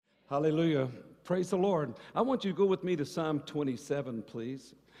Hallelujah. Praise the Lord. I want you to go with me to Psalm 27,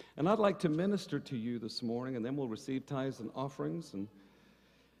 please. And I'd like to minister to you this morning, and then we'll receive tithes and offerings, and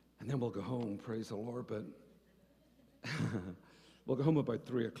then we'll go home. Praise the Lord. But we'll go home about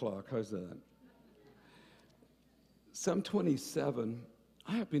 3 o'clock. How's that? Psalm 27,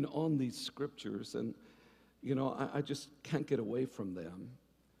 I have been on these scriptures, and, I just can't get away from them.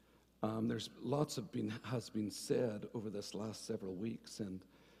 There's lots has been said over this last several weeks, and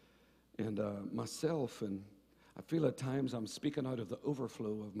myself, and I feel at times I'm speaking out of the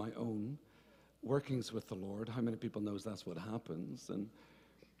overflow of my own workings with the Lord. How many people knows that's what happens? And,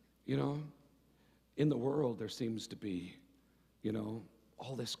 in the world there seems to be,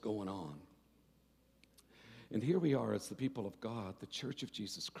 all this going on. And here we are as the people of God, the Church of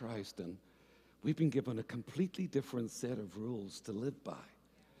Jesus Christ, and we've been given a completely different set of rules to live by.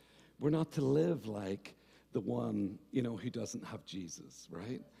 We're not to live like the one, who doesn't have Jesus,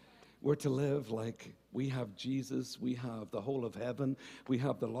 right? We're to live like we have Jesus, we have the whole of heaven, we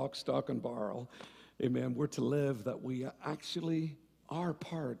have the lock, stock, and barrel. Amen. We're to live that we actually are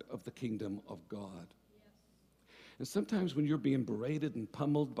part of the kingdom of God. And sometimes when you're being berated and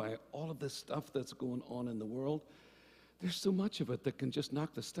pummeled by all of this stuff that's going on in the world, there's so much of it that can just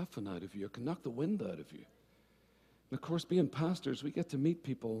knock the stuffing out of you, it can knock the wind out of you. And of course, being pastors, we get to meet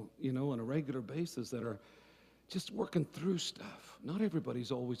people, on a regular basis that are just working through stuff. Not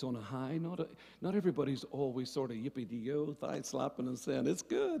everybody's always on a high. Not everybody's always sort of yippee-dee-yo, thigh slapping and saying, it's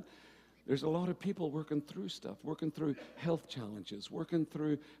good. There's a lot of people working through stuff, working through health challenges, working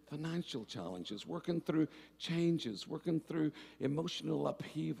through financial challenges, working through changes, working through emotional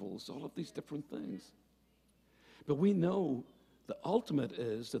upheavals, all of these different things. But we know the ultimate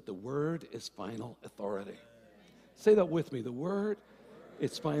is that the Word is final authority. Say that with me. The Word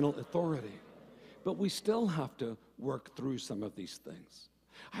is final authority. But we still have to work through some of these things.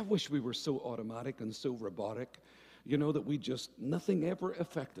 I wish we were so automatic and so robotic, that nothing ever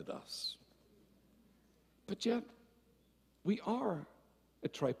affected us. But yet, we are a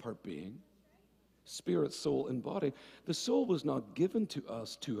tripart being, spirit, soul, and body. The soul was not given to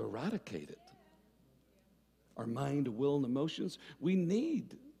us to eradicate it. Our mind, will, and emotions, we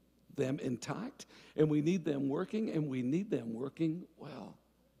need them intact, and we need them working, and we need them working well.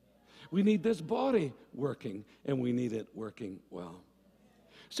 We need this body working, and we need it working well.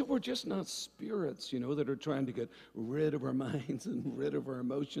 So we're just not spirits, that are trying to get rid of our minds and rid of our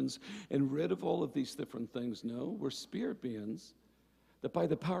emotions and rid of all of these different things. No, we're spirit beings that by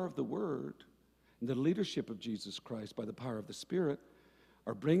the power of the Word and the leadership of Jesus Christ, by the power of the Spirit,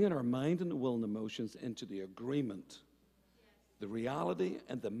 are bringing our mind and the will and emotions into the agreement, the reality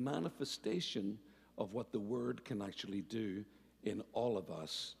and the manifestation of what the Word can actually do in all of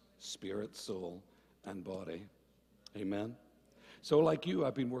us. Spirit, soul, and body. Amen. So like you,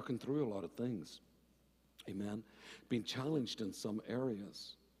 I've been working through a lot of things. Amen. Been challenged in some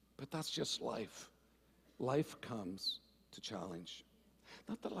areas. But that's just life. Life comes to challenge.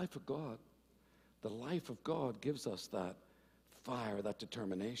 Not the life of God. The life of God gives us that fire, that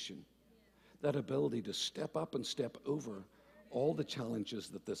determination, that ability to step up and step over all the challenges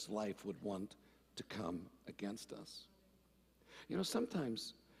that this life would want to come against us.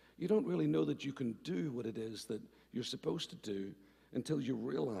 Sometimes you don't really know that you can do what it is that you're supposed to do until you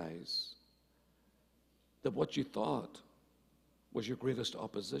realize that what you thought was your greatest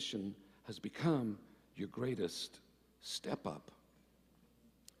opposition has become your greatest step up,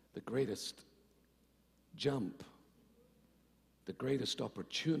 the greatest jump, the greatest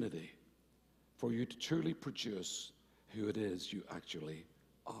opportunity for you to truly produce who it is you actually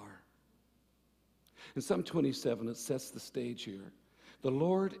are. In Psalm 27, it sets the stage here. The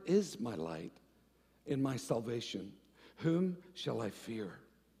Lord is my light and my salvation. Whom shall I fear?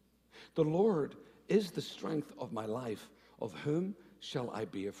 The Lord is the strength of my life. Of whom shall I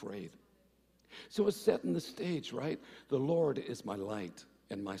be afraid? So it's setting the stage, right? The Lord is my light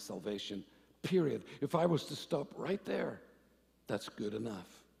and my salvation, period. If I was to stop right there, that's good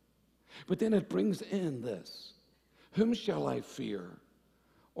enough. But then it brings in this. Whom shall I fear?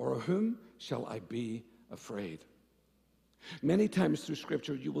 Or whom shall I be afraid? Many times through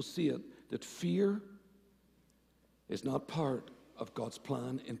Scripture, you will see it, that fear is not part of God's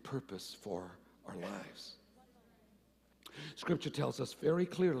plan and purpose for our lives. Scripture tells us very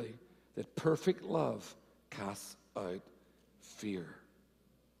clearly that perfect love casts out fear.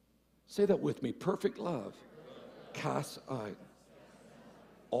 Say that with me. Perfect love casts out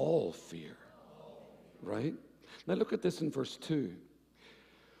all fear. Right? Now look at this in verse 2.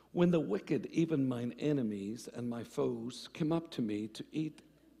 When the wicked, even mine enemies and my foes, come up to me to eat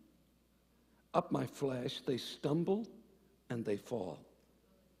up my flesh, they stumble and they fall.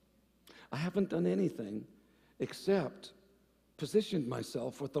 I haven't done anything except positioned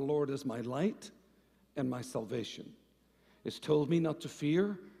myself with the Lord as my light and my salvation. It's told me not to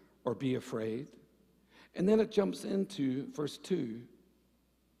fear or be afraid. And then it jumps into verse 2.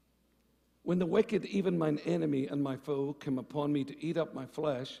 When the wicked, even mine enemy and my foe, come upon me to eat up my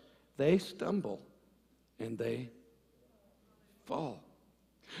flesh, they stumble and they fall.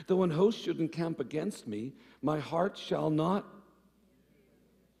 Though an host should encamp against me, my heart shall not,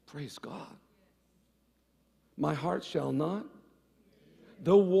 praise God, my heart shall not,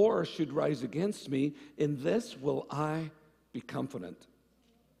 though war should rise against me, in this will I be confident.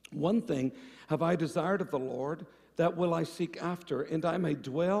 One thing have I desired of the Lord, that will I seek after, and I may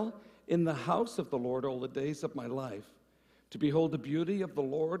dwell in the house of the Lord all the days of my life, to behold the beauty of the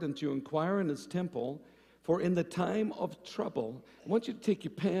Lord and to inquire in his temple. For in the time of trouble, I want you to take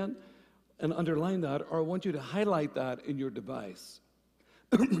your pen and underline that, or I want you to highlight that in your device.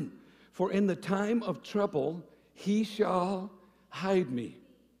 For in the time of trouble, he shall hide me.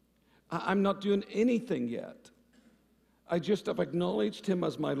 I'm not doing anything yet. I just have acknowledged him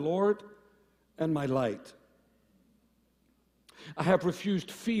as my Lord and my light. I have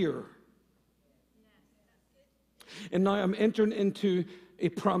refused fear. And now I'm entering into a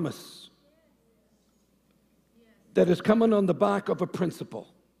promise that is coming on the back of a principle.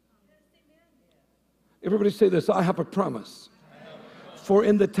 Everybody say this, I have a promise. For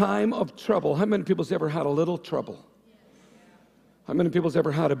in the time of trouble, how many people's ever had a little trouble? How many people's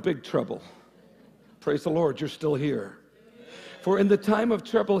ever had a big trouble? Praise the Lord, you're still here. For in the time of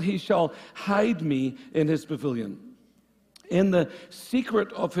trouble he shall hide me in his pavilion. In the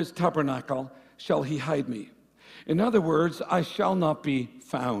secret of his tabernacle shall he hide me. In other words, I shall not be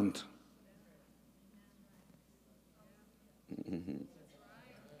found.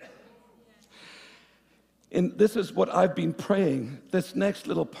 And this is what I've been praying, this next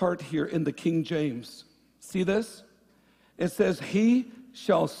little part here in the King James. See this? It says, he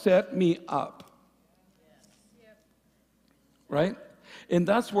shall set me up. Right? And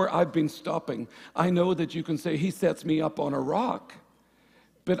that's where I've been stopping. I know that you can say, he sets me up on a rock.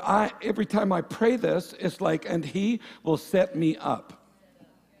 But every time I pray this, it's like, and he will set me up.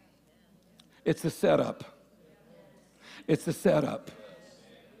 It's a setup. It's a setup.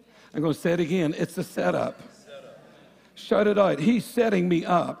 I'm going to say it again. It's a setup. Shout it out. He's setting me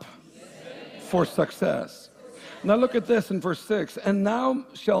up for success. Now look at this in verse 6. And now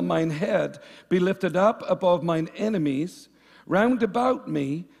shall mine head be lifted up above mine enemies round about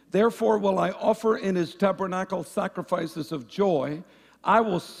me. Therefore will I offer in his tabernacle sacrifices of joy. I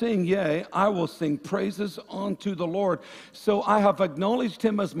will sing, yea, I will sing praises unto the Lord. So I have acknowledged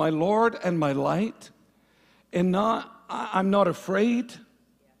him as my Lord and my light. And I'm not afraid.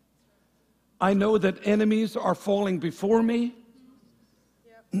 I know that enemies are falling before me.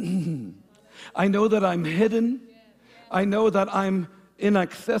 I know that I'm hidden. I know that I'm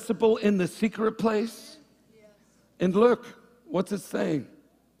inaccessible in the secret place. And look, what's it saying?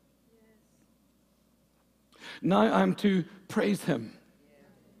 Now I'm to praise him.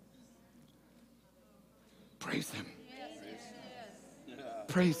 Praise him.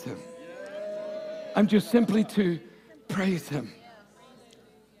 Praise him. I'm just simply to praise him.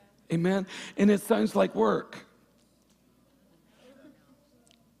 Amen. And it sounds like work.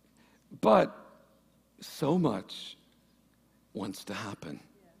 But so much wants to happen.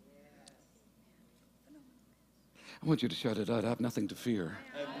 I want you to shout it out. I have nothing to fear.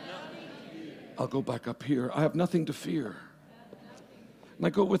 I'll go back up here. I have nothing to fear. Now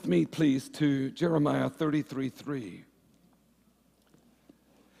go with me, please, to Jeremiah 33:3.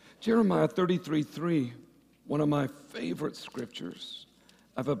 Jeremiah 33:3, one of my favorite scriptures.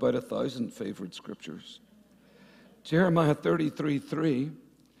 I have about 1,000 favorite scriptures. Jeremiah 33:3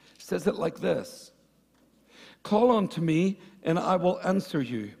 says it like this. Call unto me, and I will answer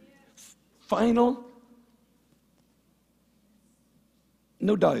you. Final,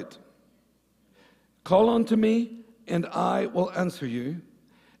 no doubt. Call unto me, and I will answer you,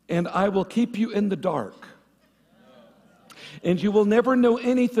 and I will keep you in the dark. And you will never know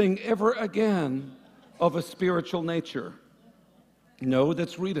anything ever again of a spiritual nature. No,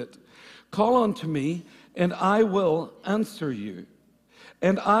 let's read it. Call unto me, and I will answer you,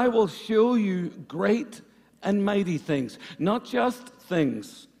 and I will show you great and mighty things, not just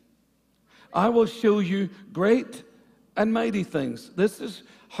things. I will show you great and mighty things. This is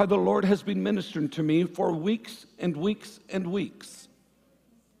how the Lord has been ministering to me for weeks and weeks and weeks.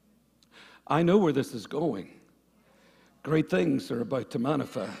 I know where this is going. Great things are about to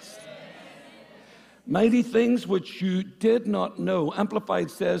manifest. Mighty things which you did not know. Amplified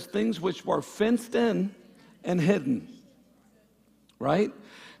says things which were fenced in and hidden. Right?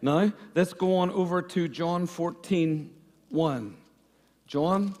 Now, let's go on over to John 14:1.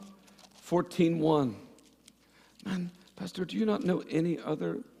 John 14:1. Man, Pastor, do you not know any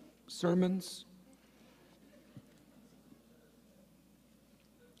other sermons?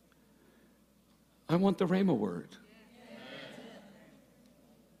 I want the Rhema word.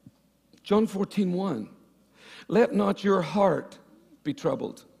 John 14:1. Let not your heart be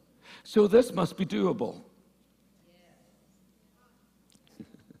troubled. So this must be doable.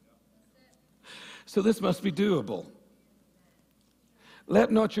 So this must be doable.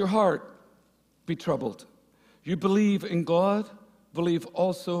 Let not your heart be troubled. You believe in God, believe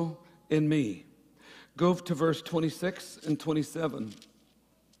also in me. Go to verse 26 and 27.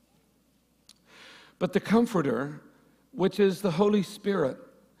 But the Comforter, which is the Holy Spirit,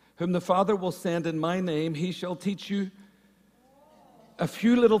 whom the Father will send in my name, he shall teach you a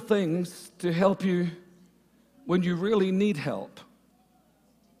few little things to help you when you really need help.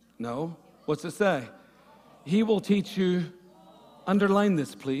 No, what's it say? He will teach you, underline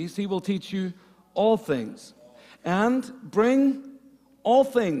this please, he will teach you all things and bring all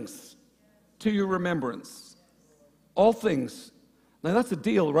things to your remembrance. All things. Now that's a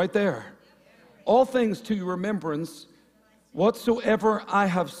deal right there. All things to your remembrance, whatsoever I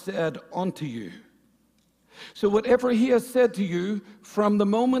have said unto you. So whatever he has said to you from the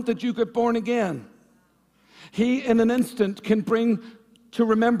moment that you get born again, he in an instant can bring to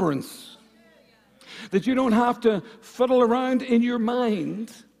remembrance. That you don't have to fiddle around in your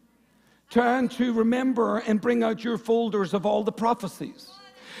mind trying to remember and bring out your folders of all the prophecies.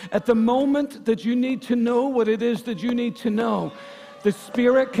 At the moment that you need to know what it is that you need to know, the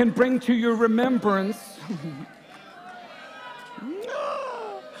Spirit can bring to your remembrance.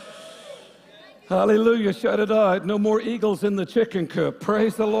 Hallelujah, shout it out. No more eagles in the chicken coop.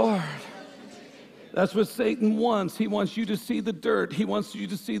 Praise the Lord. That's what Satan wants. He wants you to see the dirt. He wants you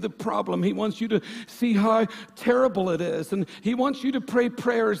to see the problem. He wants you to see how terrible it is. And he wants you to pray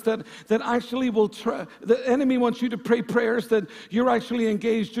prayers that actually will try. The enemy wants you to pray prayers that you're actually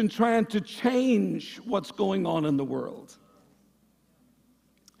engaged in trying to change what's going on in the world.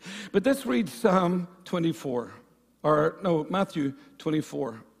 But this reads Psalm 24, or no, Matthew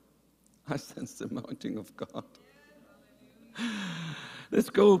 24. I sense the anointing of God. Let's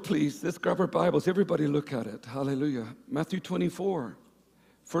go, please. Let's grab our Bibles. Everybody look at it. Hallelujah. Matthew 24,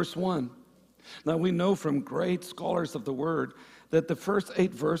 verse 1. Now, we know from great scholars of the Word that the first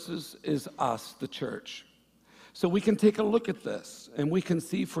 8 verses is us, the church. So we can take a look at this, and we can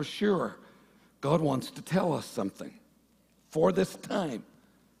see for sure God wants to tell us something for this time,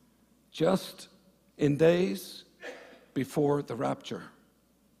 just in days before the rapture.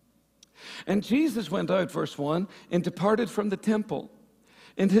 And Jesus went out, verse 1, and departed from the temple.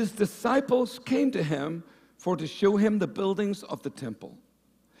 And his disciples came to him for to show him the buildings of the temple.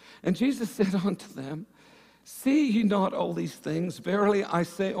 And Jesus said unto them, See ye not all these things? Verily I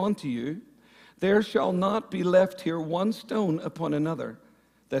say unto you, there shall not be left here one stone upon another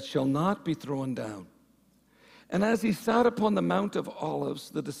that shall not be thrown down. And as he sat upon the Mount of Olives,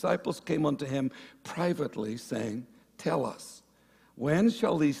 the disciples came unto him privately, saying, Tell us, when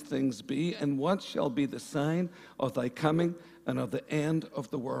shall these things be, and what shall be the sign of thy coming and of the end of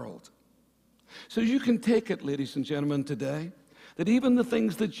the world? So you can take it, ladies and gentlemen, today, that even the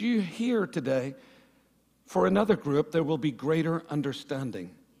things that you hear today, for another group, there will be greater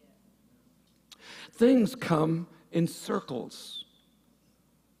understanding. Things come in circles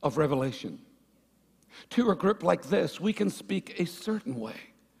of revelation. To a group like this, we can speak a certain way,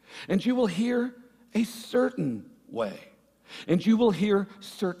 and you will hear a certain way. And you will hear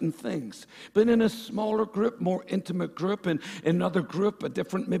certain things. But in a smaller group, more intimate group, and another group, a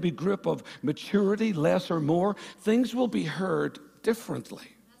different maybe group of maturity, less or more, things will be heard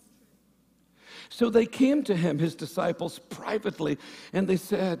differently. So they came to him, his disciples, privately, and they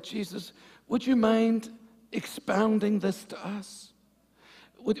said, Jesus, would you mind expounding this to us?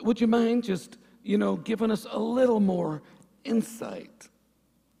 Would you mind just, giving us a little more insight?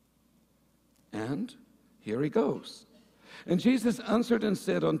 And here he goes. And Jesus answered and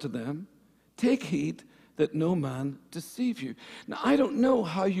said unto them, Take heed that no man deceive you. Now, I don't know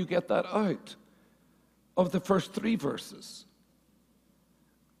how you get that out of the first 3 verses.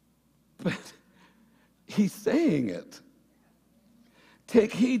 But he's saying it.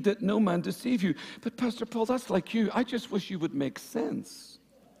 Take heed that no man deceive you. But Pastor Paul, that's like you. I just wish you would make sense.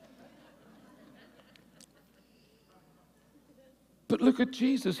 But look at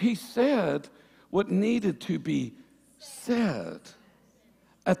Jesus. He said what needed to be said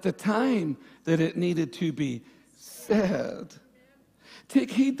at the time that it needed to be said.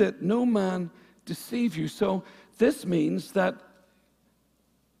 Take heed that no man deceive you. So this means that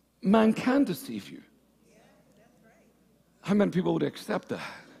Man can deceive you. How many people would accept that?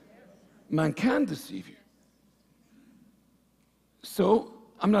 Man can deceive you. So,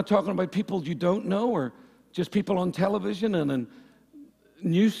 I'm not talking about people you don't know or just people on television and in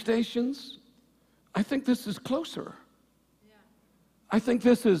news stations. I think this is closer. I think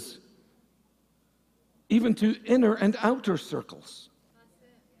this is even to inner and outer circles.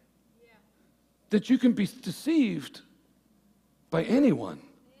 That you can be deceived by anyone,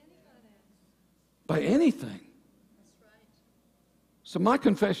 by anything. So my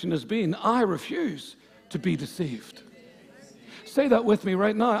confession has been, I refuse to be deceived. Say that with me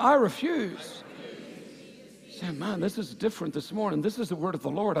right now. I refuse. Say, man, this is different this morning. This is the word of the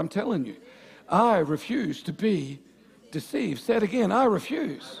Lord. I'm telling you. I refuse to be deceived. Say it again. I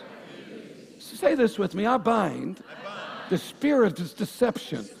refuse. Say this with me. I bind the spirit of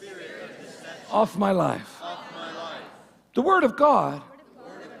deception off my life. The word of God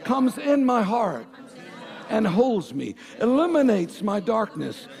comes in my heart and holds me, illuminates my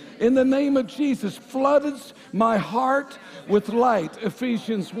darkness. In the name of Jesus, floods my heart with light,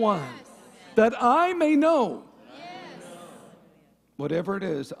 Ephesians 1, that I may know whatever it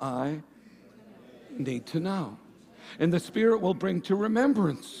is I need to know. And the Spirit will bring to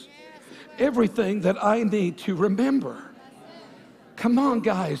remembrance everything that I need to remember. Come on,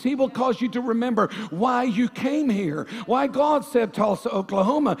 guys. He will cause you to remember why you came here, why God said Tulsa,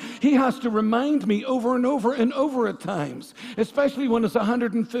 Oklahoma. He has to remind me over and over and over at times, especially when it's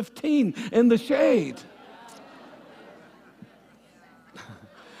 115 in the shade.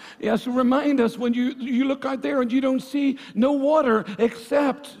 He has to remind us when you look out there and you don't see no water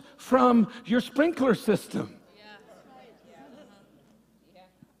except from your sprinkler system.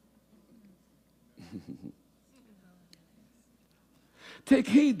 Take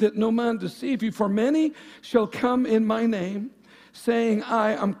heed that no man deceive you, for many shall come in my name, saying,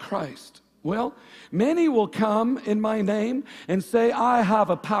 I am Christ. Well, many will come in my name and say, I have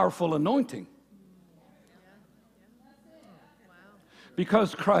a powerful anointing.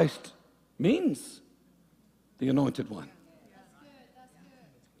 Because Christ means the anointed one.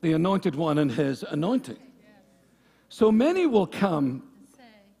 The anointed one and his anointing. So many will come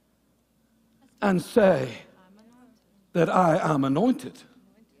and say that I am anointed.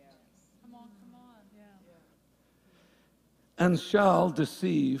 And shall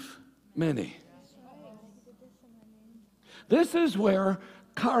deceive many. This is where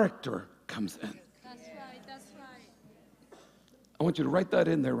character comes in. That's right. I want you to write that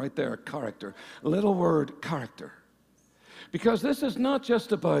in there, right there, character. A little word, character. Because this is not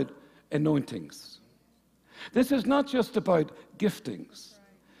just about anointings. This is not just about giftings.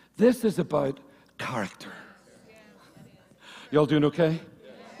 This is about character. Y'all doing okay?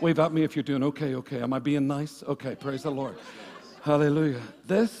 Wave at me if you're doing okay, okay. Am I being nice? Okay, praise the Lord. Hallelujah.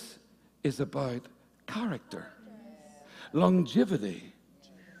 This is about character. Longevity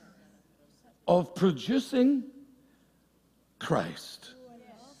of producing Christ.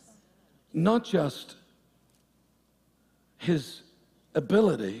 Not just his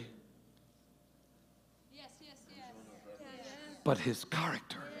ability, but his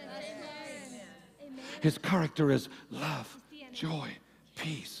character. His character is love, joy,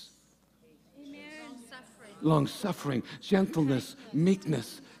 peace, long-suffering, gentleness,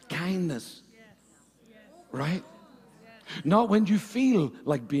 meekness, kindness. Right? Not when you feel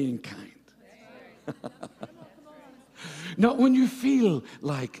like being kind. Not when you feel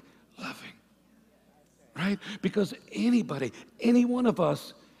like loving. Right? Because anybody, any one of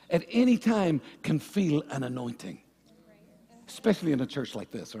us, at any time can feel an anointing. Especially in a church like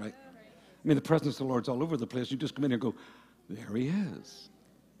this, right? I mean, the presence of the Lord's all over the place. You just come in here and go, there he is.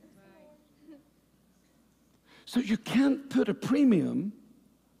 So you can't put a premium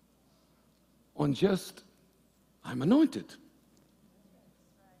on just, I'm anointed.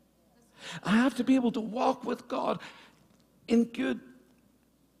 I have to be able to walk with God in good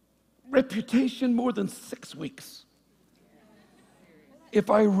reputation more than 6 weeks. If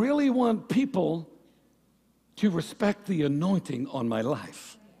I really want people to respect the anointing on my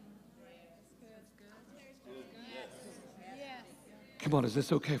life. Come on, is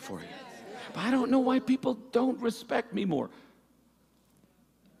this okay for you? But I don't know why people don't respect me more.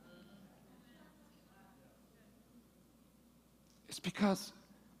 It's because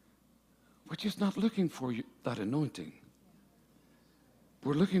we're just not looking for that anointing.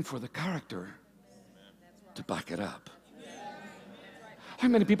 We're looking for the character to back it up. How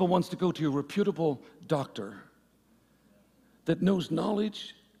many people wants to go to a reputable doctor that knows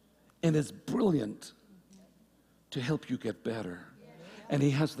knowledge and is brilliant to help you get better? And he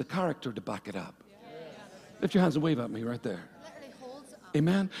has the character to back it up. Lift your hands and wave at me right there. Literally holds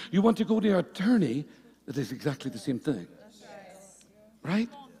Amen? You want to go to your attorney, it is exactly the same thing. Right?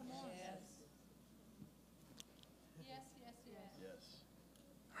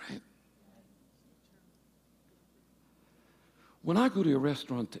 Right? When I go to a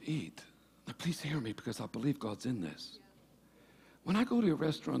restaurant to eat, now please hear me because I believe God's in this. When I go to a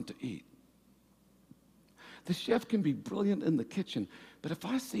restaurant to eat, the chef can be brilliant in the kitchen, but if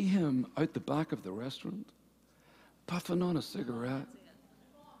I see him out the back of the restaurant, puffing on a cigarette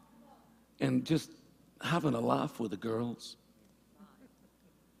and just having a laugh with the girls,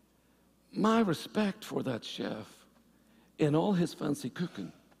 my respect for that chef in all his fancy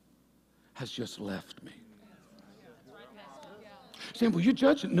cooking has just left me. Saying, well, you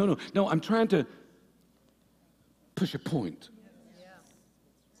judge it. No, I'm trying to push a point.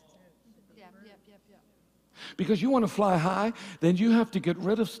 Because you want to fly high, then you have to get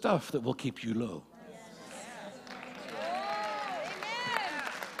rid of stuff that will keep you low.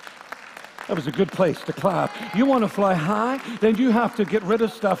 That was a good place to clap. You want to fly high, then you have to get rid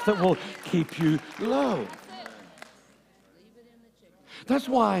of stuff that will keep you low. That's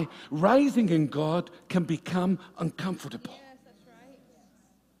why rising in God can become uncomfortable.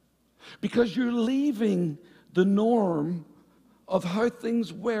 Because you're leaving the norm of how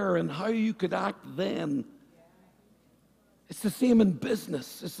things were and how you could act then. It's the same in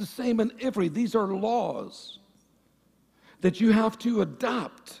business. It's the same in every. These are laws that you have to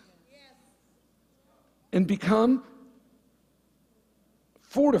adapt and become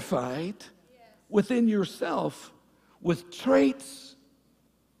fortified within yourself with traits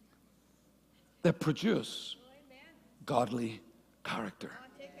that produce godly character.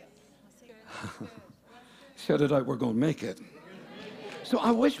 Shout it out, we're going to make it. So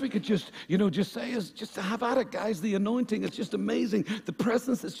I wish we could just say, just to have at it, guys. The anointing is just amazing. The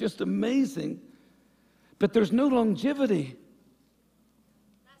presence is just amazing. But there's no longevity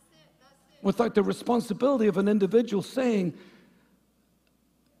without the responsibility of an individual saying,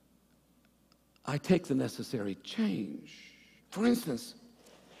 I take the necessary change. For instance,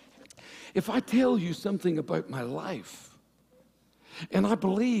 if I tell you something about my life, and I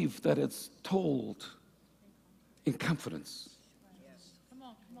believe that it's told in confidence.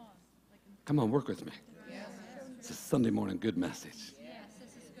 Come on, work with me. It's a Sunday morning good message.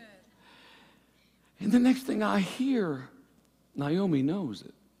 And the next thing I hear, Naomi knows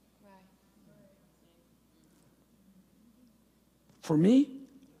it. For me,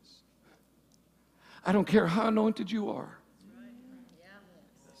 I don't care how anointed you are.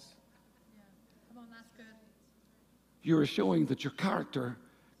 You are showing that your character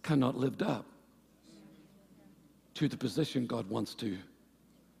cannot live up to the position God wants to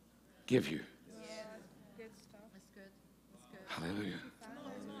give you. Hallelujah.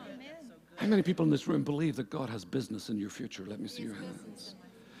 How many people in this room believe that God has business in your future? Let me see your hands.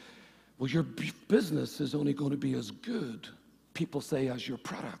 Well, your business is only going to be as good, people say, as your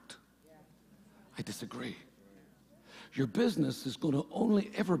product. I disagree. Your business is going to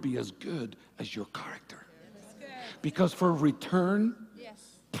only ever be as good as your character. Because for return,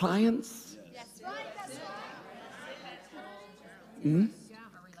 clients,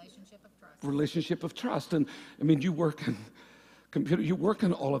 relationship of trust. And I mean, you work in computer, you work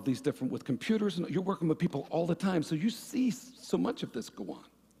in all of these different, with computers, and you're working with people all the time. So you see so much of this go on.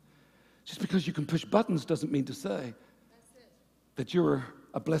 Just because you can push buttons doesn't mean to say that you're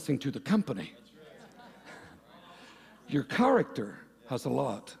a blessing to the company. Your character has a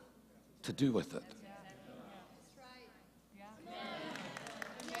lot to do with it.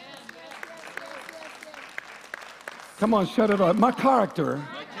 Come on, shout it out. My character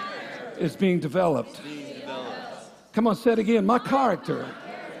is being developed. Come on, say it again. My character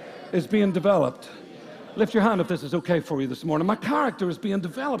is being developed. Lift your hand if this is okay for you this morning. My character is being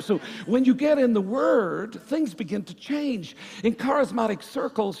developed. So when you get in the Word, things begin to change. In charismatic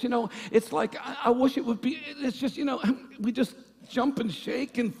circles, it's like, I wish it would be, it's just, we just jump and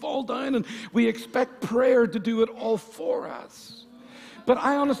shake and fall down, and we expect prayer to do it all for us. But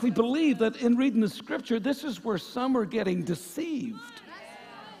I honestly believe that in reading the Scripture, this is where some are getting deceived.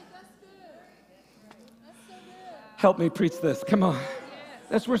 Help me preach this. Come on.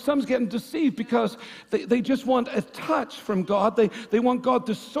 That's where some's getting deceived because they just want a touch from God. They want God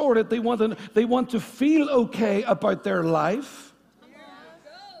to sort it. They want to feel okay about their life.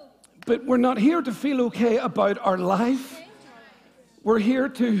 But we're not here to feel okay about our life. We're here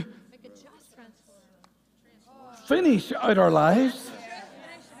to finish out our lives.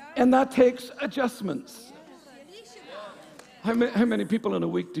 And that takes adjustments. How many people in a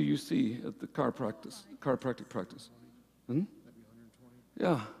week do you see at the chiropractic practice?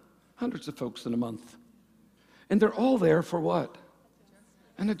 Yeah, hundreds of folks in a month. And they're all there for what?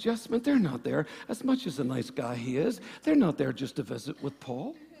 an adjustment. They're not there, as much as a nice guy he is, they're not there just to visit with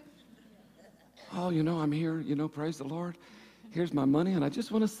Paul. Oh, I'm here, praise the Lord. Here's my money, and I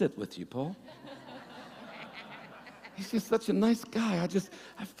just want to sit with you, Paul. He's just such a nice guy.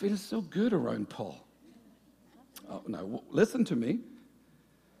 I feel so good around Paul. Oh, now, listen to me.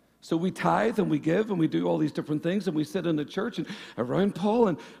 So we tithe and we give and we do all these different things and we sit in the church and around Paul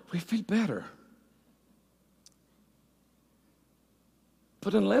and we feel better.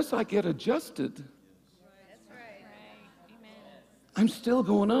 But unless I get adjusted, That's right. Amen. I'm still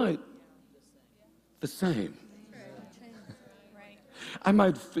going out the same. Right. I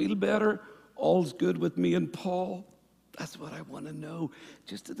might feel better. All's good with me and Paul. That's what I want to know.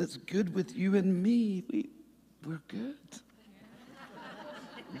 Just that it's good with you and me. We're good.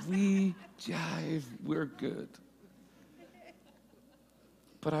 We jive. We're good.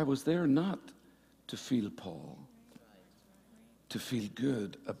 But I was there not to feel Paul, to feel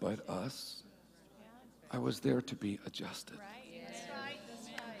good about us. I was there to be adjusted. That's right. That's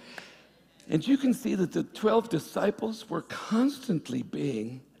right. And you can see that the 12 disciples were constantly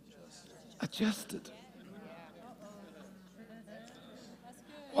being adjusted.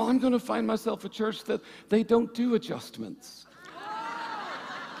 Well, I'm going to find myself a church that they don't do adjustments.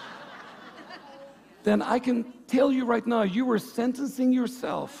 Then I can tell you right now, you are sentencing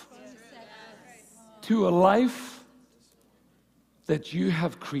yourself to a life that you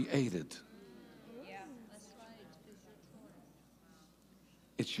have created. Yeah. That's right.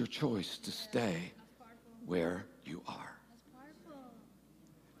 It's your choice to stay where you are.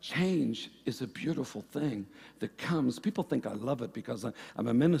 Change is a beautiful thing that comes. People think I love it because I'm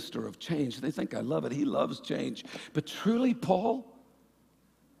a minister of change. They think I love it. He loves change. But truly, Paul,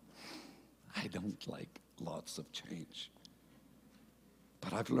 I don't like lots of change.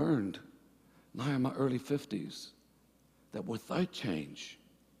 But I've learned, now in my early 50s, that without change,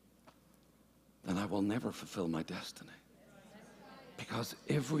 then I will never fulfill my destiny. Because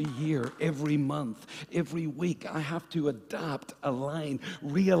every year, every month, every week, I have to adapt, align,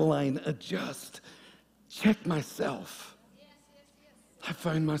 realign, adjust, check myself. I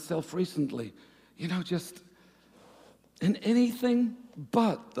found myself recently, just in anything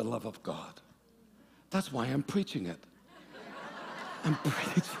but the love of God. That's why I'm preaching it. I'm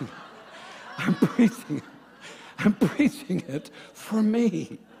preaching it for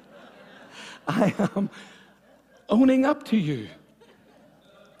me. I am owning up to you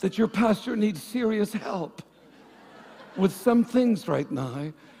that your pastor needs serious help with some things right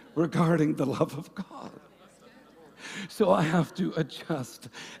now regarding the love of God. So I have to adjust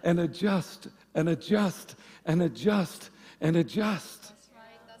and adjust and adjust and adjust and adjust.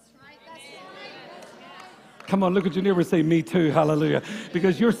 That's right. Come on, look at your neighbor and say, me too, hallelujah.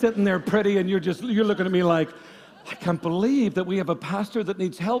 Because you're sitting there pretty and you're looking at me like, I can't believe that we have a pastor that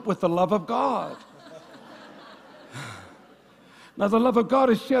needs help with the love of God. Now, the love of God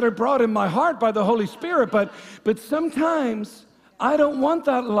is shed abroad in my heart by the Holy Spirit, but sometimes I don't want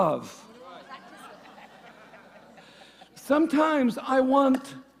that love. Sometimes I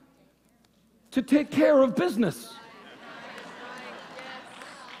want to take care of business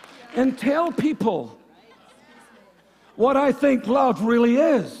and tell people what I think love really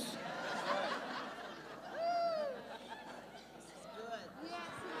is.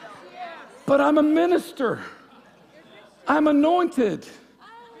 But I'm a minister. I'm anointed.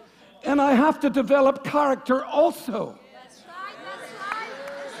 And I have to develop character also. That's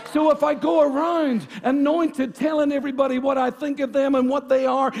right. So if I go around anointed, telling everybody what I think of them and what they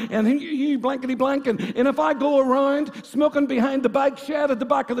are, and you blankety blank, and if I go around smoking behind the bike shed at the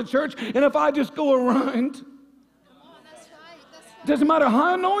back of the church, and if I just go around, That's right. doesn't matter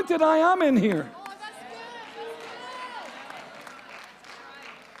how anointed I am in here. Oh, that's good.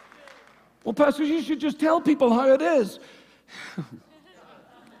 Well, Pastor, you should just tell people how it is.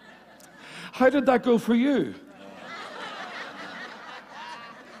 How did that go for you?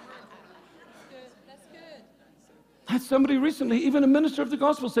 That's good. I had somebody recently, even a minister of the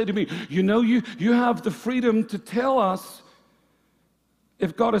gospel, say to me, you have the freedom to tell us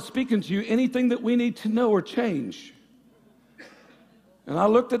if God is speaking to you, anything that we need to know or change. And I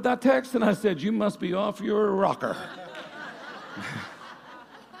looked at that text and I said, you must be off your rocker.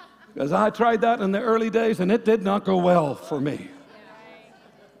 Because I tried that in the early days and it did not go well for me.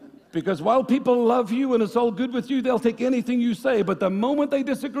 Because while people love you and it's all good with you, they'll take anything you say. But the moment they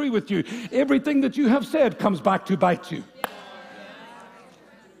disagree with you, everything that you have said comes back to bite you.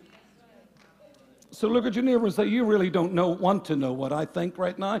 So look at your neighbor and say, you really don't want to know what I think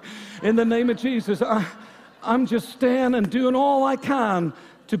right now. In the name of Jesus, I'm just staying and doing all I can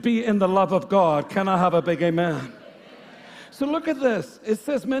to be in the love of God. Can I have a big amen? So look at this. It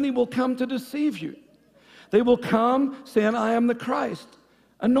says many will come to deceive you. They will come saying, I am the Christ,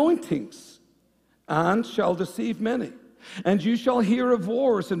 anointings, and shall deceive many. And you shall hear of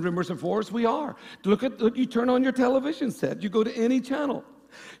wars and rumors of wars. We are. Look, you turn on your television set. You go to any channel.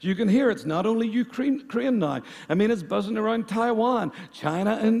 You can hear it's not only Ukraine now. I mean, it's buzzing around Taiwan,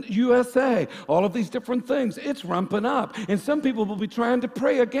 China, and USA. All of these different things. It's ramping up. And some people will be trying to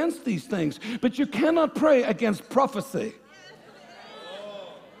pray against these things. But you cannot pray against prophecy.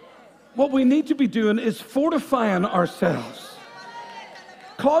 What we need to be doing is fortifying ourselves.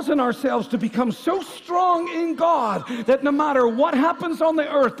 Causing ourselves to become so strong in God that no matter what happens on the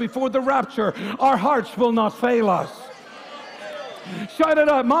earth before the rapture, our hearts will not fail us. Shout it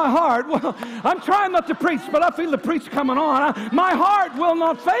out, my heart. Well, I'm trying not to preach, but I feel the preach coming on. My heart will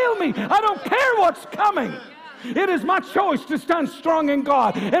not fail me. I don't care what's coming. It is my choice to stand strong in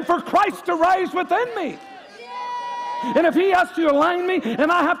God and for Christ to rise within me. And if he has to align me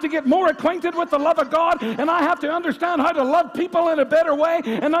and I have to get more acquainted with the love of God and I have to understand how to love people in a better way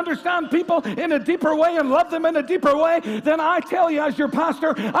and understand people in a deeper way and love them in a deeper way, then I tell you as your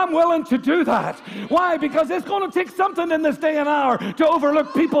pastor, I'm willing to do that. Why? Because it's going to take something in this day and hour to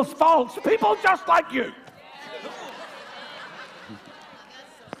overlook people's faults. People just like you.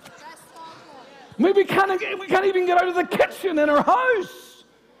 Maybe we can't even get out of the kitchen in our house.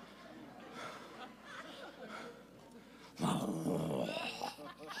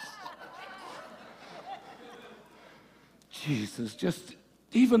 Jesus, just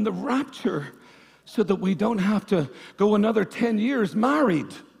even the rapture so that we don't have to go another 10 years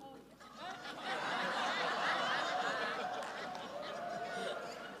married.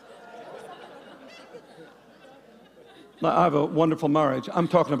 Now, I have a wonderful marriage. I'm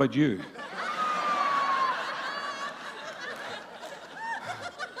talking about you.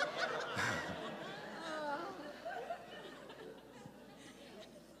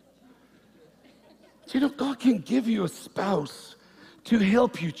 You know, God can give you a spouse to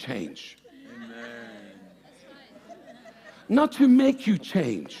help you change. Amen. Not to make you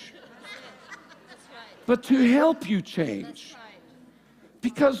change, but to help you change.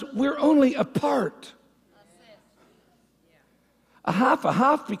 Because we're only a part. A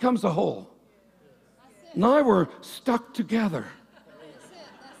half becomes a whole. Now we're stuck together.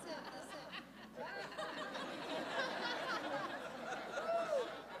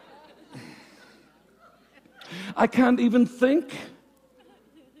 I can't even think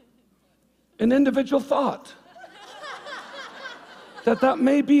an individual thought that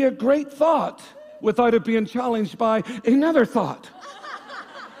may be a great thought without it being challenged by another thought.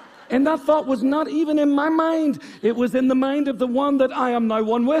 And that thought was not even in my mind. It was in the mind of the one that I am now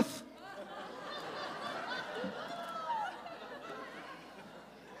one with.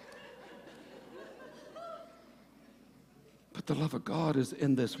 But the love of God is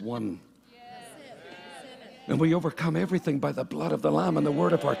in this one. And we overcome everything by the blood of the Lamb and the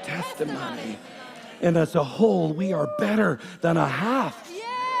word of our testimony. And as a whole, we are better than a half.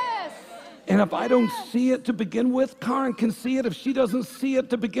 Yes. And if I don't see it to begin with, Karen can see it. If she doesn't see it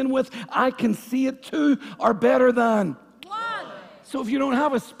to begin with, I can see it too, are better than. So if you don't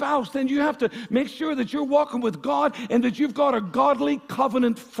have a spouse, then you have to make sure that you're walking with God and that you've got a godly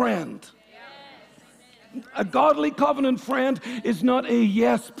covenant friend. A godly covenant friend is not a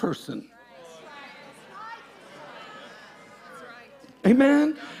yes person.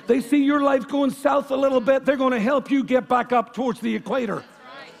 Amen? They see your life going south a little bit, they're going to help you get back up towards the equator.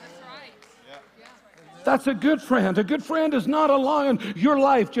 That's a good friend. A good friend is not allowing your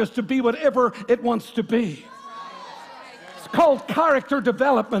life just to be whatever it wants to be. It's called character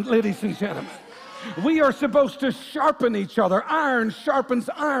development, ladies and gentlemen. We are supposed to sharpen each other. Iron sharpens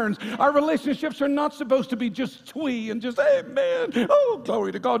irons. Our relationships are not supposed to be just twee and just, amen, oh,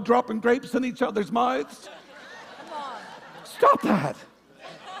 glory to God, dropping grapes in each other's mouths. Stop that.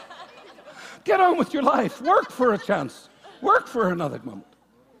 Get on with your life. Work for a chance. Work for another moment.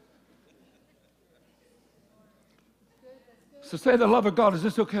 So say the love of God. Is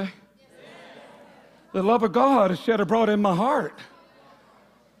this okay? The love of God is shed abroad in my heart.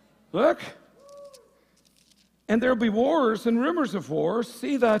 Look. And there'll be wars and rumors of wars.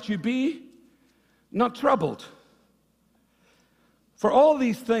 See that you be not troubled. For all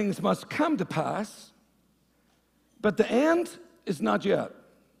these things must come to pass, but the end is not yet.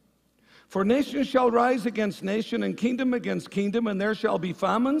 For nation shall rise against nation, and kingdom against kingdom, and there shall be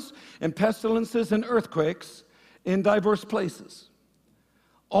famines and pestilences and earthquakes in diverse places.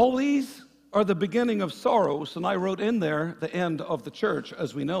 All these are the beginning of sorrows, and I wrote in there the end of the church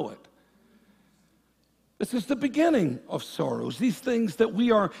as we know it. This is the beginning of sorrows, these things that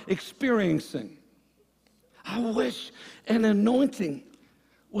we are experiencing. I wish an anointing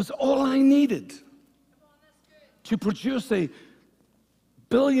was all I needed to produce a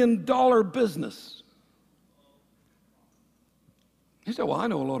billion-dollar business. You say, well, I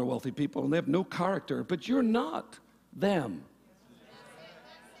know a lot of wealthy people and they have no character, but you're not them.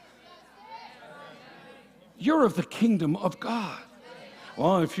 You're of the kingdom of God.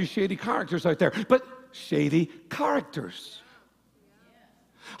 Well, a few shady characters out there, but shady characters.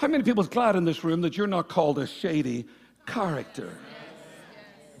 How many people are glad in this room that you're not called a shady character?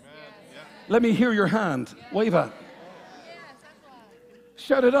 Let me hear your hand. Wave it.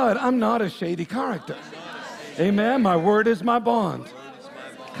 Shout it out. I'm not a shady character. Amen. My word is my bond.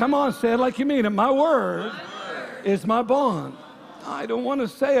 Come on, say it like you mean it. My word is my bond. I don't want to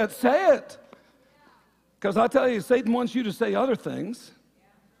say it. Say it. Because I tell you, Satan wants you to say other things.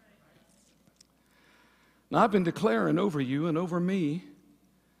 Now, I've been declaring over you and over me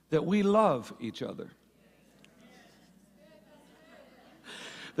that we love each other.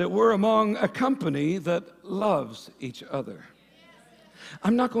 That we're among a company that loves each other.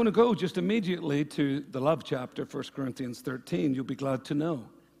 I'm not going to go just immediately to the love chapter, 1 Corinthians 13. You'll be glad to know.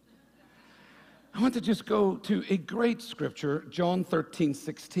 I want to just go to a great scripture, John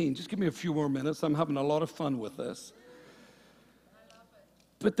 13:16. Just give me a few more minutes. I'm having a lot of fun with this.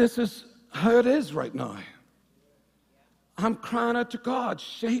 But this is how it is right now. I'm crying out to God,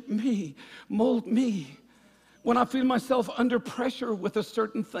 shape me, mold me. When I feel myself under pressure with a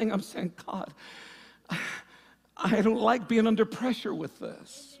certain thing, I'm saying, God, I don't like being under pressure with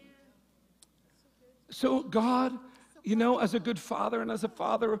this. So God, you know, as a good father and as a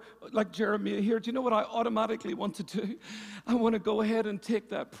father like Jeremiah here, do you know what I automatically want to do? I want to go ahead and take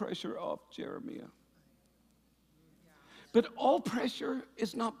that pressure off Jeremiah. But all pressure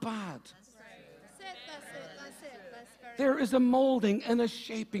is not bad. There is a molding and a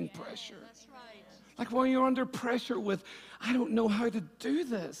shaping pressure. Like when you're under pressure with, I don't know how to do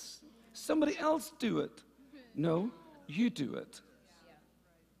this. Somebody else do it. No, you do it.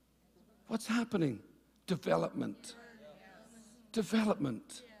 What's happening? Development.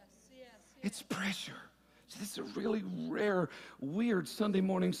 Development. It's pressure. This is a really rare, weird Sunday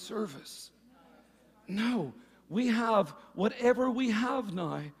morning service. No, we have whatever we have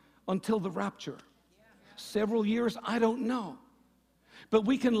now until the rapture. Several years, I don't know. But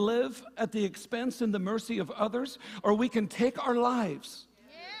we can live at the expense and the mercy of others, or we can take our lives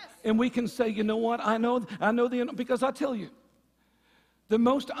and we can say, you know what, I know because I tell you, the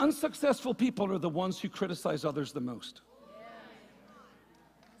most unsuccessful people are the ones who criticize others the most.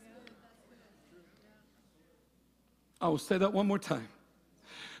 I will say that one more time.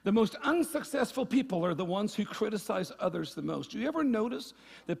 The most unsuccessful people are the ones who criticize others the most. Do you ever notice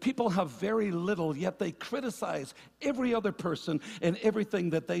that people have very little, yet they criticize every other person and everything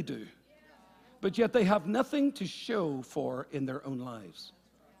that they do? But yet they have nothing to show for in their own lives.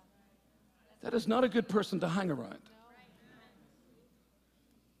 That is not a good person to hang around.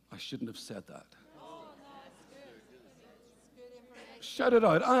 I shouldn't have said that. Shout it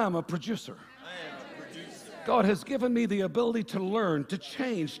out. I am a producer. God has given me the ability to learn, to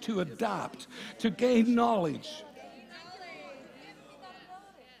change, to adapt, to gain knowledge.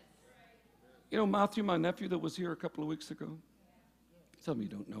 You know, Matthew, my nephew that was here a couple of weeks ago, some of you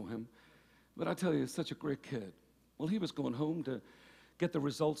don't know him, but I tell you, he's such a great kid. Well, he was going home to get the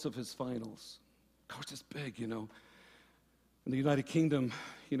results of his finals. Of course, it's big, you know. In the United Kingdom,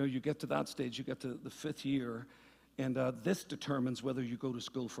 you know, you get to that stage, you get to the 5th year, and this determines whether you go to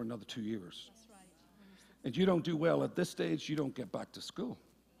school for another 2 years. And you don't do well at this stage, you don't get back to school.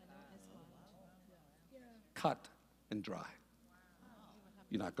 Cut and dry.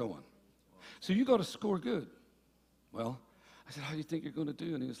 You're not going. So you got to score good. Well, I said, how do you think you're going to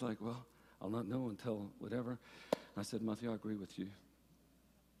do? And he was like, well, I'll not know until whatever. I said, Matthew, I agree with you.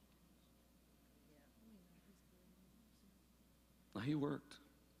 Now, he worked.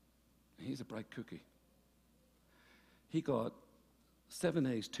 He's a bright cookie. He got 7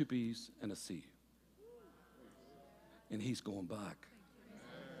 A's, 2 B's, and a C. And he's going back.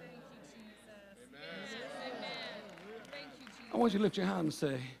 I want you to lift your hand and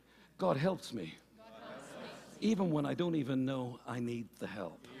say, God helps me. Even when I don't even know I need the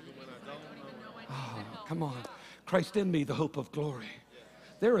help. Oh, come on. Christ in me, the hope of glory.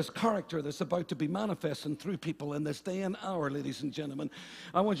 There is character that's about to be manifesting through people in this day and hour, ladies and gentlemen.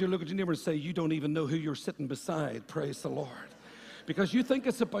 I want you to look at your neighbor and say, you don't even know who you're sitting beside. Praise the Lord. Because you think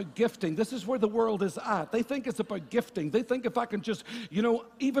it's about gifting. This is where the world is at. They think it's about gifting. They think if I can just, you know,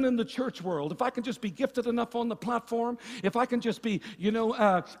 even in the church world, if I can just be gifted enough on the platform, if I can just be, you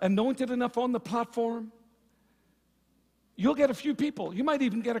know, anointed enough on the platform, you'll get a few people. You might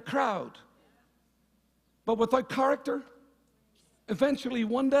even get a crowd. But without character, eventually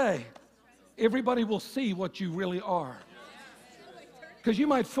one day, everybody will see what you really are. Because you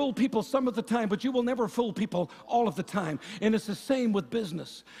might fool people some of the time, but you will never fool people all of the time. And it's the same with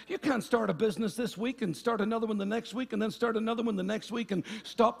business. You can't start a business this week and start another one the next week and then start another one the next week and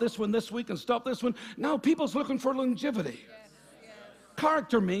stop this one this week and stop this one. Now people's looking for longevity.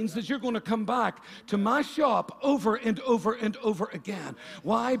 Character means that you're going to come back to my shop over and over and over again.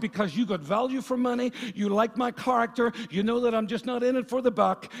 Why? Because you got value for money. You like my character. You know that I'm just not in it for the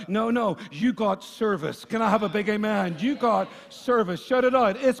buck. No, you got service. Can I have a big amen? You got service. Shout it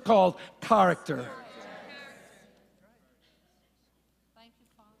out. It's called character. Thank you,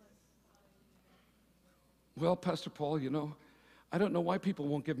 Father. Well, Pastor Paul, you know, I don't know why people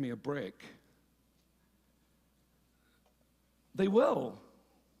won't give me a break. They will.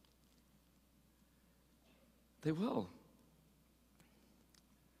 They will.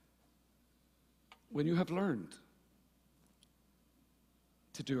 When you have learned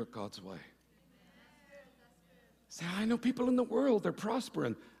to do it God's way. Say, I know people in the world, they're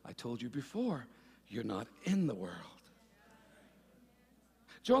prospering. I told you before, you're not in the world.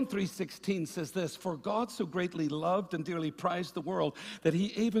 John 3:16 says this, for God so greatly loved and dearly prized the world that he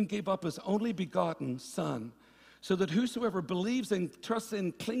even gave up his only begotten Son, so that whosoever believes and trusts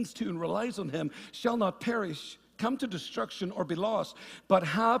in, clings to, and relies on him shall not perish, come to destruction, or be lost, but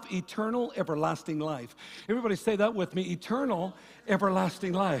have eternal, everlasting life. Everybody say that with me, eternal,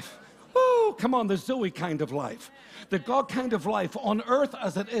 everlasting life. Woo, come on, the Zoe kind of life. The God kind of life on earth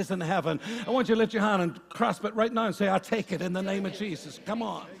as it is in heaven. I want you to lift your hand and grasp it right now and say, I take it in the name of Jesus. Come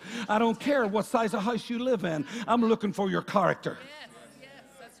on. I don't care what size of house you live in. I'm looking for your character.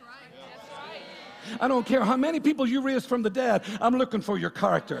 I don't care how many people you raise from the dead. I'm looking for your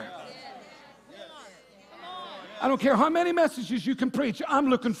character. I don't care how many messages you can preach. I'm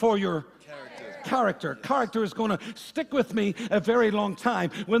looking for your character. Character is going to stick with me a very long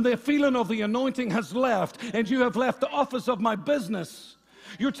time. When the feeling of the anointing has left and you have left the office of my business,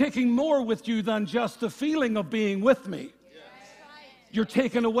 you're taking more with you than just the feeling of being with me. You're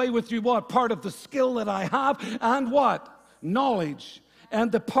taking away with you what? Part of the skill that I have and what? Knowledge and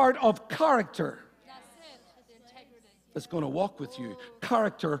the part of character that's going to walk with you.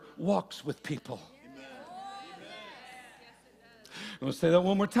 Character walks with people. I'm going to say that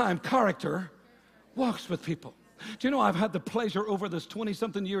one more time. Character walks with people. Do you know, I've had the pleasure over this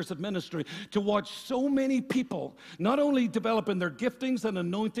 20-something years of ministry to watch so many people not only develop in their giftings and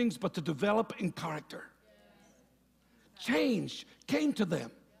anointings, but to develop in character. Change came to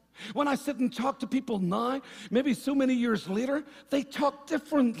them. When I sit and talk to people now, maybe so many years later, they talk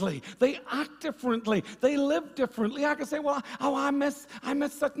differently. They act differently. They live differently. I can say, well, I miss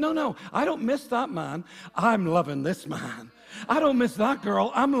that. No, I don't miss that man. I'm loving this man. I don't miss that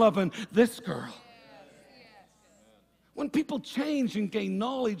girl. I'm loving this girl. When people change and gain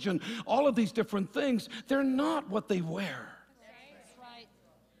knowledge and all of these different things, they're not what they were. That's right.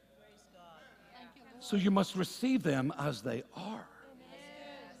 Praise God. Thank you, Lord. So you must receive them as they are.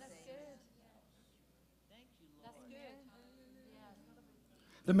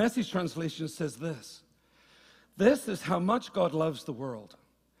 The Message translation says this. This is how much God loves the world.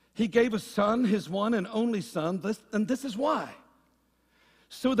 He gave his Son, his one and only Son, and this is why.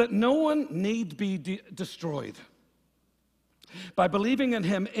 So that no one need be destroyed. By believing in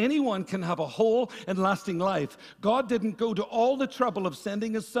him, anyone can have a whole and lasting life. God didn't go to all the trouble of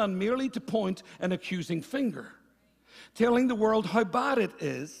sending his Son merely to point an accusing finger, telling the world how bad it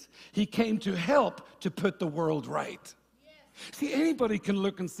is. He came to help to put the world right. See, anybody can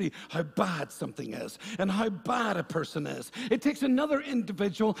look and see how bad something is and how bad a person is. It takes another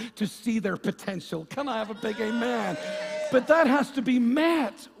individual to see their potential. Can I have a big amen? But that has to be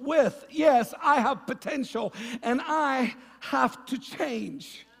met with, yes, I have potential and I have to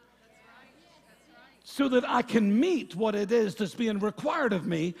change so that I can meet what it is that's being required of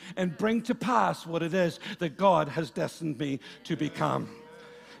me and bring to pass what it is that God has destined me to become.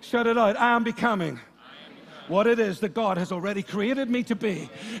 Shout it out, I am becoming what it is that God has already created me to be.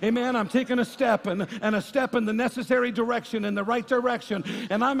 Amen. I'm taking a step and a step in the necessary direction, in the right direction.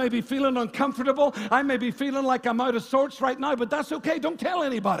 And I may be feeling uncomfortable. I may be feeling like I'm out of sorts right now, but that's okay. Don't tell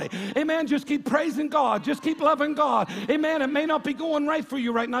anybody. Amen. Just keep praising God. Just keep loving God. Amen. It may not be going right for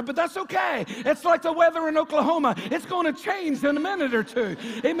you right now, but that's okay. It's like the weather in Oklahoma. It's going to change in a minute or two.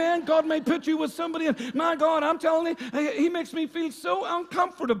 Amen. God may put you with somebody, and my God, I'm telling you, he makes me feel so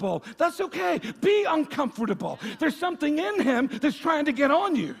uncomfortable. That's okay. Be uncomfortable. There's something in him that's trying to get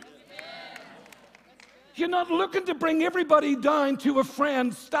on you. You're not looking to bring everybody down to a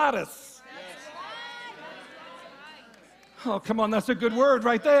friend status. Oh, come on, that's a good word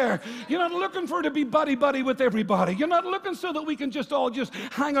right there. You're not looking for to be buddy-buddy with everybody. You're not looking so that we can just all just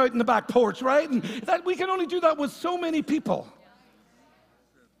hang out in the back porch, right? And that we can only do that with so many people.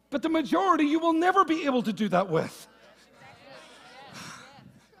 But the majority you will never be able to do that with.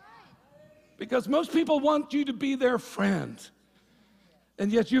 Because most people want you to be their friend.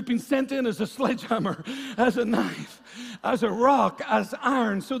 And yet you've been sent in as a sledgehammer, as a knife, as a rock, as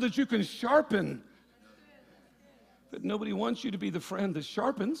iron, so that you can sharpen. But nobody wants you to be the friend that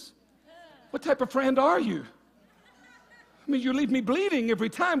sharpens. What type of friend are you? I mean, you leave me bleeding every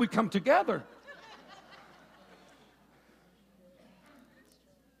time we come together.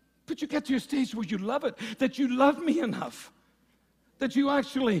 But you get to a stage where you love it, that you love me enough, that you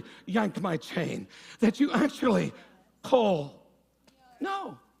actually yank my chain, that you actually call.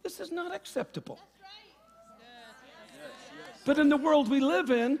 No, this is not acceptable. But in the world we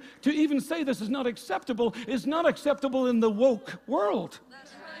live in, to even say this is not acceptable is not acceptable in the woke world.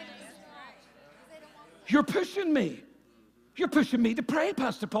 You're pushing me. You're pushing me to pray,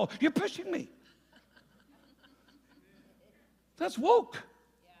 Pastor Paul. You're pushing me. That's woke.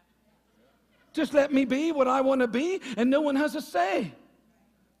 Just let me be what I want to be, and no one has a say.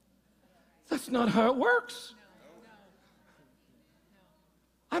 That's not how it works.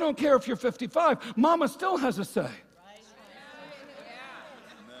 I don't care if you're 55. Mama still has a say.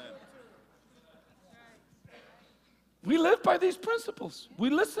 We live by these principles. We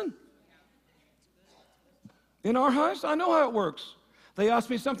listen. In our house, I know how it works. They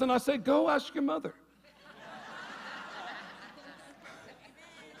ask me something, I say, go ask your mother.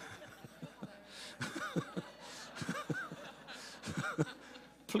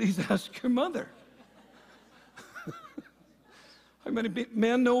 Please ask your mother. How many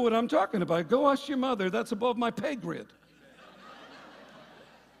men know what I'm talking about? Go ask your mother. That's above my pay grade.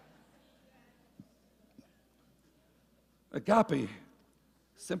 Agape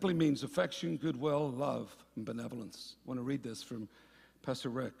simply means affection, goodwill, love, and benevolence. I want to read this from Pastor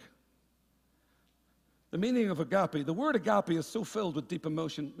Rick. The meaning of agape, the word agape is so filled with deep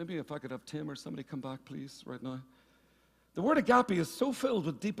emotion. Maybe if I could have Tim or somebody come back, please, right now. The word agape is so filled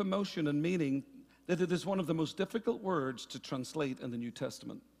with deep emotion and meaning that it is one of the most difficult words to translate in the New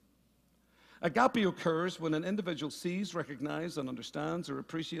Testament. Agape occurs when an individual sees, recognizes, and understands or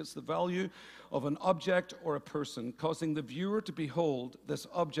appreciates the value of an object or a person, causing the viewer to behold this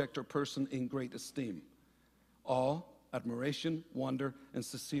object or person in great esteem. Awe, admiration, wonder, and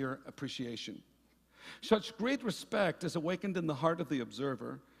sincere appreciation. Such great respect is awakened in the heart of the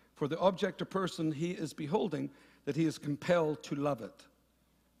observer for the object or person he is beholding that he is compelled to love it.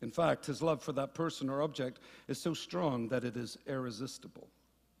 In fact, his love for that person or object is so strong that it is irresistible.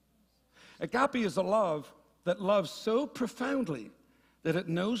 Agape is a love that loves so profoundly that it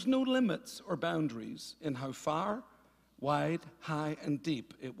knows no limits or boundaries in how far, wide, high, and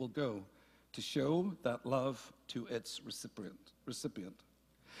deep it will go to show that love to its recipient.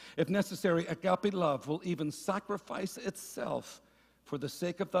 If necessary, agape love will even sacrifice itself for the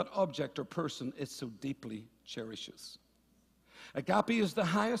sake of that object or person it so deeply cherishes. Agape is the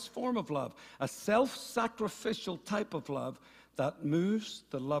highest form of love, a self-sacrificial type of love that moves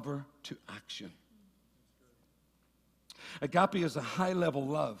the lover to action. Agape is a high-level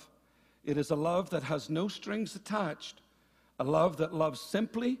love. It is a love that has no strings attached, a love that loves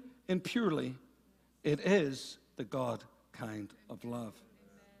simply and purely. It is the God kind of love.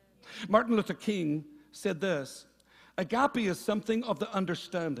 Martin Luther King said this, agape is something of the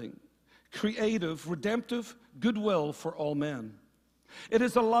understanding, creative, redemptive goodwill for all men. It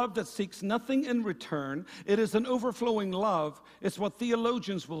is a love that seeks nothing in return. It is an overflowing love. It's what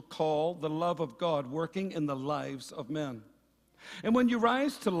theologians will call the love of God working in the lives of men. And when you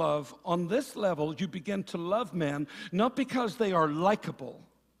rise to love on this level, you begin to love men, not because they are likable,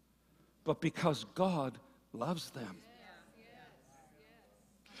 but because God loves them.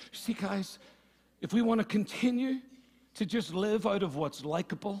 You see, guys, if we want to continue to just live out of what's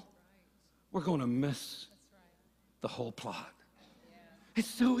likable, we're going to miss the whole plot. It's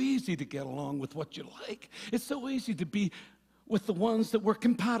so easy to get along with what you like. It's so easy to be with the ones that we're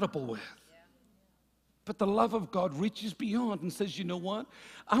compatible with. But the love of God reaches beyond and says, you know what?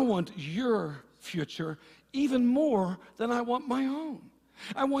 I want your future even more than I want my own.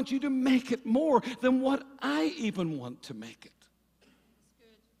 I want you to make it more than what I even want to make it.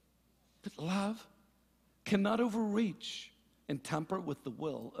 But love cannot overreach and tamper with the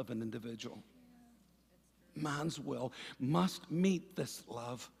will of an individual. Man's will must meet this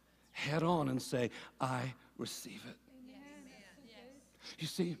love head on and say, I receive it. You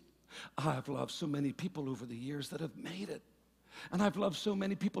see, I've loved so many people over the years that have made it. And I've loved so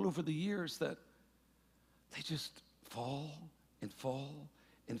many people over the years that they just fall and fall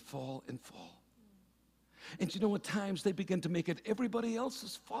and fall and fall. And you know, at times they begin to make it everybody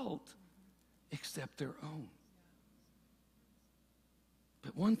else's fault except their own.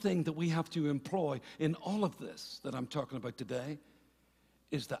 But one thing that we have to employ in all of this that I'm talking about today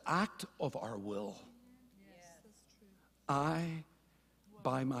is the act of our will. Yes, that's true. I,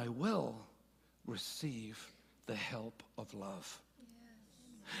 by my will, receive the help of love.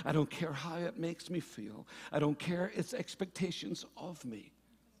 I don't care how it makes me feel. I don't care its expectations of me.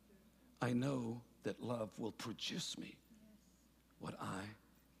 I know that love will produce me what I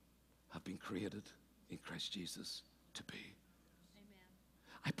have been created in Christ Jesus to be. Amen.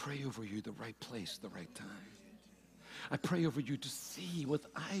 I pray over you the right place, the right time. I pray over you to see with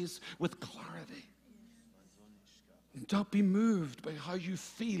eyes with clarity. And don't be moved by how you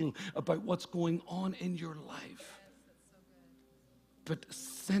feel about what's going on in your life. But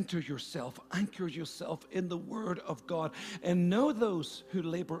center yourself, anchor yourself in the Word of God, and know those who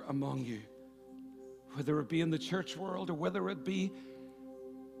labor among you, whether it be in the church world or whether it be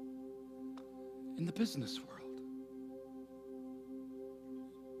in the business world.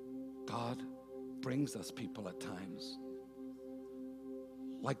 God brings us people at times,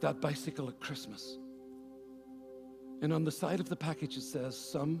 like that bicycle at Christmas. And on the side of the package it says,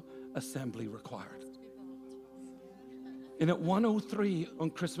 some assembly required. And at 1:03 on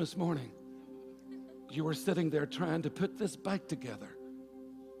Christmas morning, you were sitting there trying to put this bike together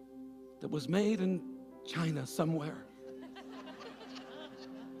that was made in China somewhere.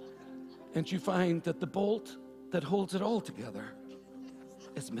 And you find that the bolt that holds it all together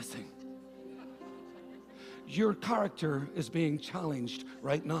is missing. Your character is being challenged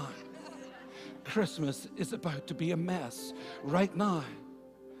right now. Christmas is about to be a mess right now.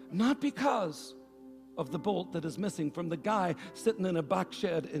 Not because of the bolt that is missing from the guy sitting in a back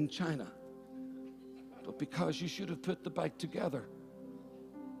shed in China, but because you should have put the bike together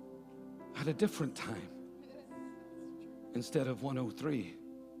at a different time instead of 1:03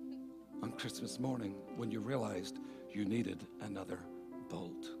 on Christmas morning when you realized you needed another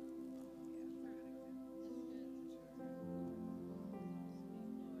bolt.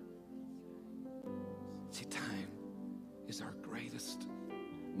 See, time is our greatest,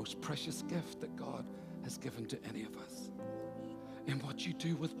 most precious gift that God has given to any of us. And what you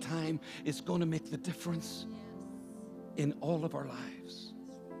do with time is going to make the difference in all of our lives.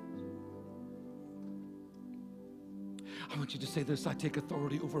 I want you to say this: I take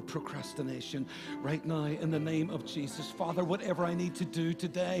authority over procrastination right now in the name of Jesus. Father, whatever I need to do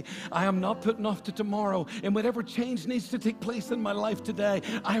today, I am not putting off to tomorrow. And whatever change needs to take place in my life today,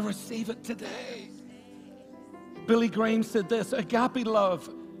 I receive it today. Billy Graham said this: agape love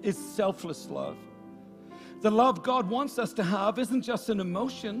is selfless love. The love God wants us to have isn't just an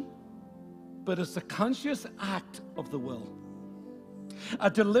emotion, but it's a conscious act of the will.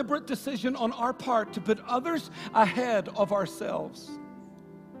 A deliberate decision on our part to put others ahead of ourselves.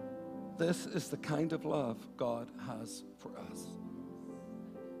 This is the kind of love God has for us.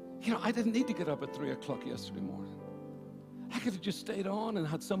 You know, I didn't need to get up at 3 o'clock yesterday morning. I could have just stayed on and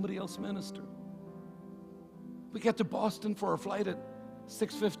had somebody else minister. We get to Boston for our flight at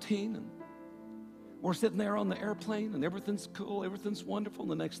 6:15, and we're sitting there on the airplane, and everything's cool, everything's wonderful,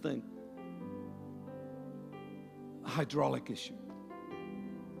 and the next thing, a hydraulic issue.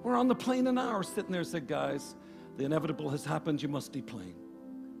 We're on the plane an hour sitting there, said, guys, the inevitable has happened, you must deplane.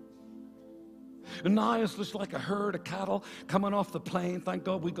 And now it's just like a herd of cattle coming off the plane. Thank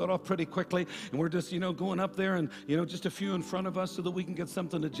God we got off pretty quickly, and we're just, going up there, and, just a few in front of us so that we can get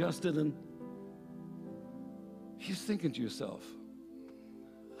something adjusted. And you're thinking to yourself,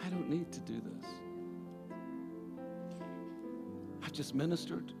 I don't need to do this. I've just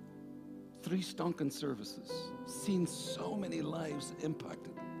ministered 3 stonking services, seen so many lives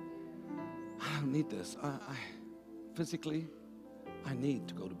impacted. I don't need this. I physically, I need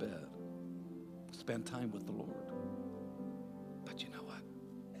to go to bed, spend time with the Lord. But you know what?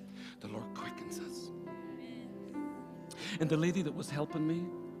 The Lord quickens us. And the lady that was helping me,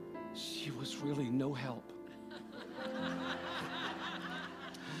 she was really no help.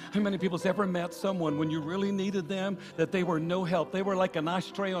 How many people's ever met someone when you really needed them that they were no help? They were like an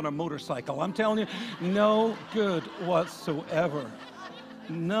ashtray on a motorcycle. I'm telling you, no good whatsoever.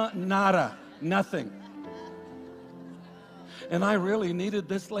 Nada, nothing. And I really needed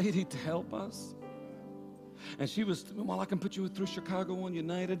this lady to help us. And she was, well, I can put you through Chicago and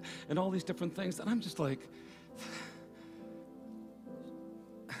United and all these different things. And I'm just like,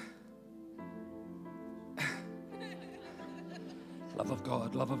 love of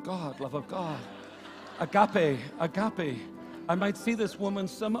God, love of God, love of God. Agape, agape. I might see this woman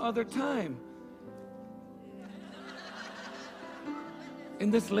some other time.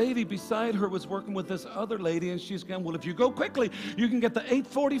 And this lady beside her was working with this other lady, and she's going, well, if you go quickly, you can get the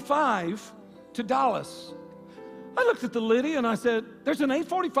 8:45 to Dallas. I looked at the lady and I said, there's an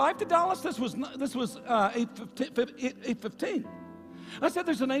 8:45 to Dallas? This was 8:15. I said,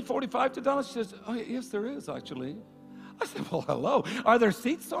 there's an 8:45 to Dallas? She says, oh, yes, there is, actually. I said, well, hello. Are there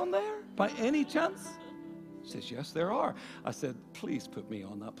seats on there by any chance? She says, yes, there are. I said, please put me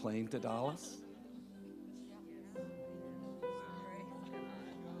on that plane to Dallas.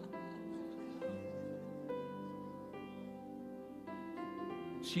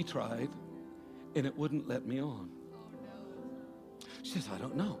 She tried, and it wouldn't let me on. She says, I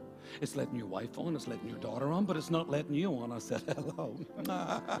don't know. It's letting your wife on, it's letting your daughter on, but it's not letting you on. I said, hello.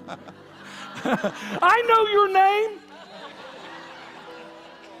 I know your name.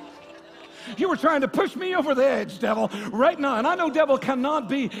 You were trying to push me over the edge, devil, right now. And I know devil cannot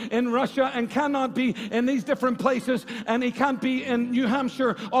be in Russia and cannot be in these different places, and he can't be in New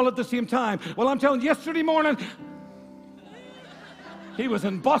Hampshire all at the same time. Well, I'm telling you, yesterday morning, he was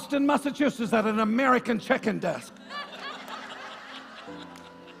in Boston, Massachusetts at an American check-in desk.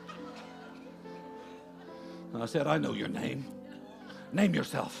 I said, I know your name. Name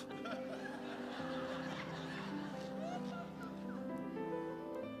yourself.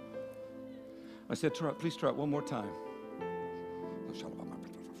 I said, please try it one more time.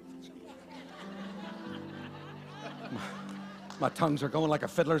 My tongues are going like a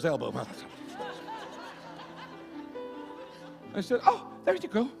fiddler's elbow. I said, oh, there you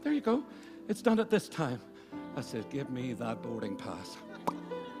go, there you go. It's done at this time. I said, give me that boarding pass.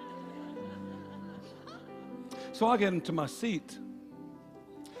 So I get into my seat.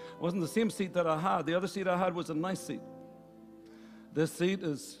 It wasn't the same seat that I had. The other seat I had was a nice seat. This seat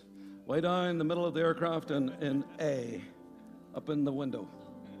is way down in the middle of the aircraft and in A, up in the window.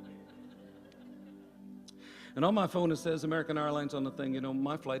 And on my phone it says American Airlines on the thing. You know,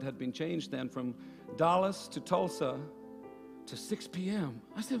 my flight had been changed then from Dallas to Tulsa to 6 p.m.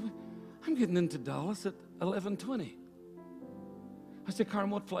 I said, I'm getting into Dallas at 11:20. I said, Karen,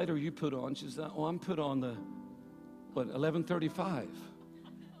 what flight are you put on? She said, oh, I'm put on the, 11:35.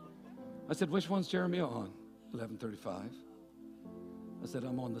 I said, which one's Jeremy on? 11:35. I said,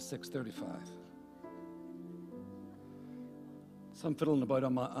 I'm on the 6:35. So I'm fiddling about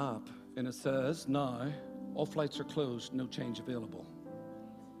on my app, and it says, now, all flights are closed, no change available.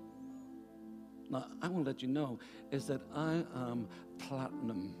 Now, I want to let you know is that I am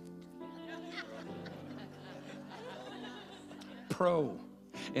platinum. Pro.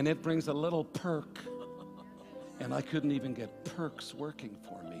 And it brings a little perk. And I couldn't even get perks working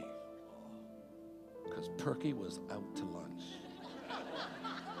for me because Perky was out to lunch.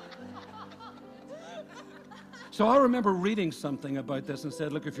 So I remember reading something about this and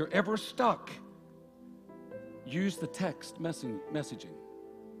said, look, if you're ever stuck, use the text messaging.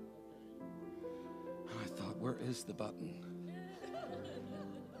 And I thought, where is the button?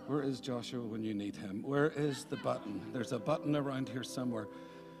 Where is Joshua when you need him? Where is the button? There's a button around here somewhere.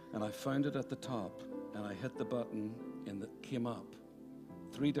 And I found it at the top, and I hit the button, and it came up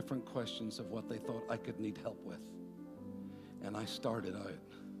 3 different questions of what they thought I could need help with. And I started out.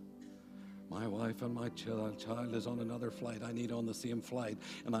 My wife and my child is on another flight. I need on the same flight,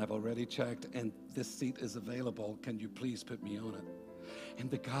 and I've already checked, and this seat is available. Can you please put me on it?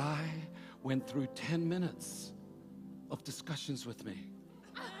 And the guy went through 10 minutes of discussions with me.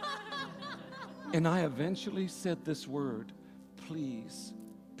 And I eventually said this word, please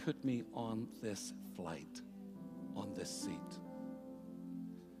put me on this flight, on this seat.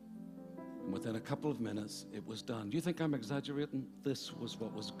 And within a couple of minutes, it was done. Do you think I'm exaggerating? This was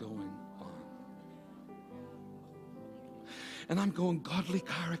what was going on. And I'm going, godly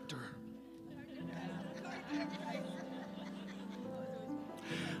character.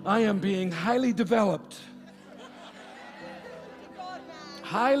 I am being highly developed.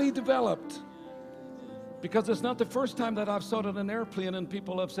 Highly developed. Because it's not the first time that I've sat on an airplane and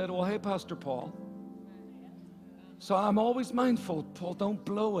people have said, well, hey, Pastor Paul. So I'm always mindful, Paul, don't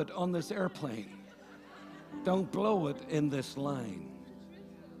blow it on this airplane. Don't blow it in this line.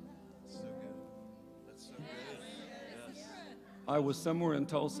 I was somewhere in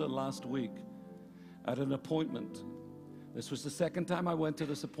Tulsa last week at an appointment. This was the second time I went to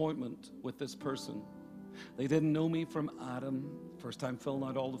this appointment with this person. They didn't know me from Adam. First time filling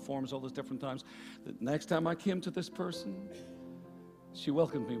out all the forms, all those different times. The next time I came to this person, she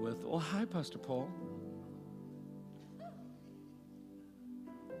welcomed me with, oh, hi, Pastor Paul.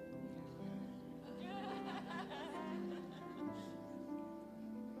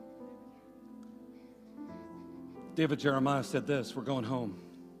 David Jeremiah said this, we're going home.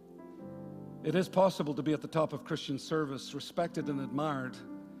 It is possible to be at the top of Christian service, respected and admired,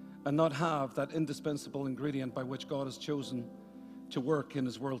 and not have that indispensable ingredient by which God has chosen to work in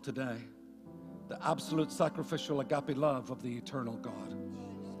His world today. The absolute sacrificial agape love of the eternal God.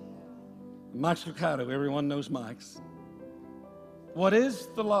 Max Lucado, everyone knows Max. What is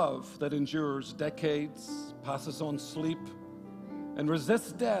the love that endures decades, passes on sleep, and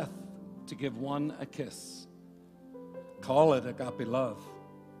resists death to give one a kiss? Call it agape love.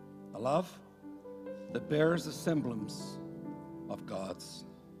 A love that bears the semblance of God's.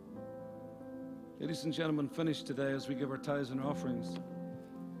 Ladies and gentlemen, finish today as we give our tithes and offerings.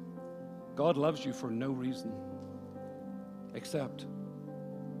 God loves you for no reason except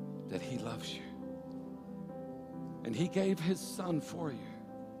that He loves you. And He gave His Son for you,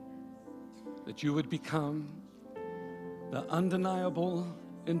 that you would become the undeniable,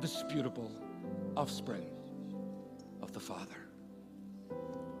 indisputable offspring of the Father.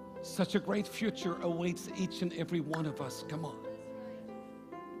 Such a great future awaits each and every one of us. Come on.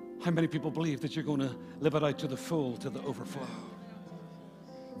 How many people believe that you're going to live it out to the full, to the overflow?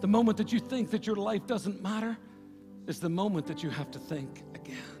 The moment that you think that your life doesn't matter is the moment that you have to think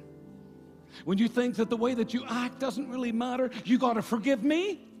again. When you think that the way that you act doesn't really matter, you got to forgive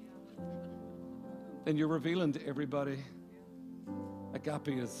me, then you're revealing to everybody agape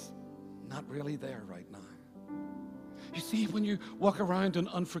is not really there right now. You see, when you walk around in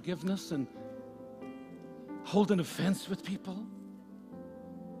unforgiveness and hold an offense with people,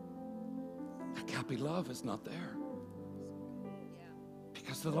 agape love is not there.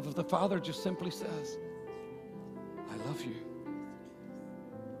 Because the love of the Father just simply says, I love you.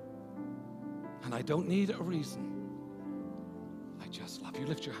 And I don't need a reason. I just love you.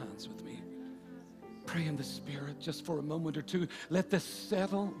 Lift your hands with me. Pray in the Spirit just for a moment or two. Let this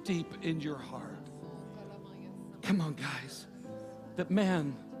settle deep in your heart. Come on, guys. That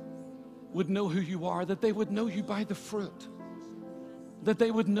man would know who you are, that they would know you by the fruit, that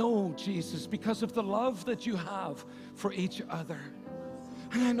they would know Jesus because of the love that you have for each other.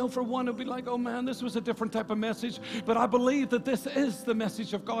 And I know for one it'll be like, oh man, this was a different type of message, but I believe that this is the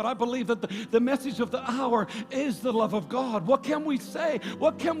message of God. I believe that the message of the hour is the love of God. What can we say?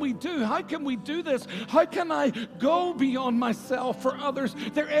 What can we do? How can we do this? How can I go beyond myself for others?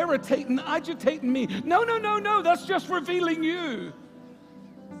 They're irritating, agitating me. No, no, no, no, that's just revealing you.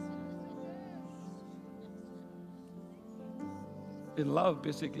 In love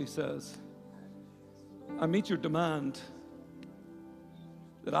basically says, I meet your demand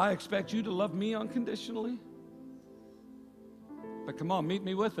that I expect you to love me unconditionally. But come on, meet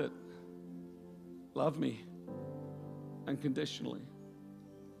me with it. Love me unconditionally.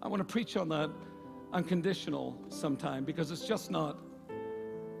 I want to preach on that unconditional sometime because it's just not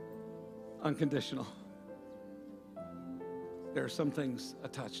unconditional. There are some things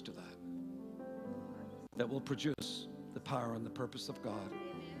attached to that will produce the power and the purpose of God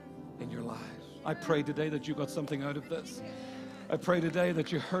in your life. I pray today that you got something out of this. I pray today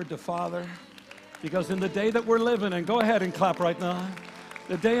that you heard the Father, because in the day that we're living in, go ahead and clap right now,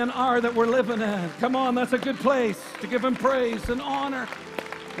 the day and hour that we're living in, come on, that's a good place to give Him praise and honor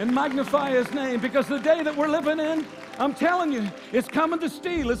and magnify His name, because the day that we're living in, I'm telling you, it's coming to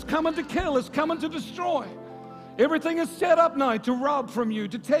steal, it's coming to kill, it's coming to destroy. Everything is set up now to rob from you,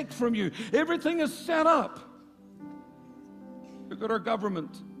 to take from you. Everything is set up. Look at our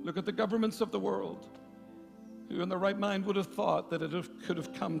government. Look at the governments of the world. Who in their right mind would have thought that it could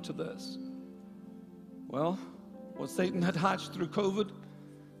have come to this? Well, what Satan had hatched through COVID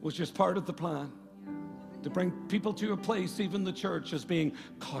was just part of the plan, to bring people to a place, even the church, as being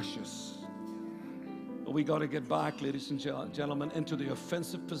cautious. But we got to get back, ladies and gentlemen, into the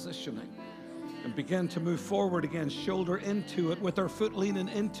offensive positioning and begin to move forward again, shoulder into it, with our foot leaning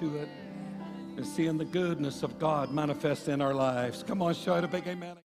into it, and seeing the goodness of God manifest in our lives. Come on, shout a big amen.